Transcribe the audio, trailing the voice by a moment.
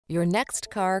Your next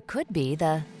car could be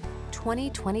the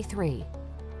 2023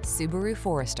 Subaru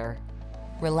Forester.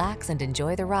 Relax and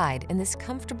enjoy the ride in this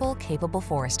comfortable, capable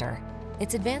Forester.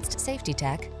 Its advanced safety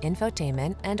tech,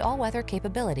 infotainment, and all-weather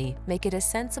capability make it as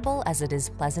sensible as it is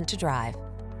pleasant to drive.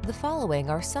 The following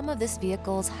are some of this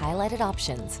vehicle's highlighted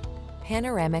options: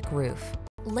 panoramic roof,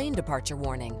 lane departure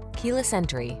warning, keyless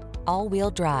entry,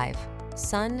 all-wheel drive,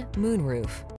 sun moonroof,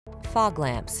 fog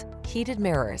lamps, heated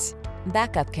mirrors,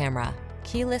 backup camera,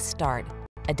 keyless start,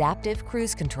 adaptive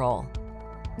cruise control.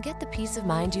 Get the peace of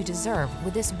mind you deserve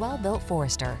with this well-built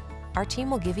Forester. Our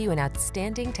team will give you an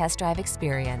outstanding test drive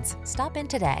experience. Stop in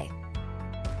today.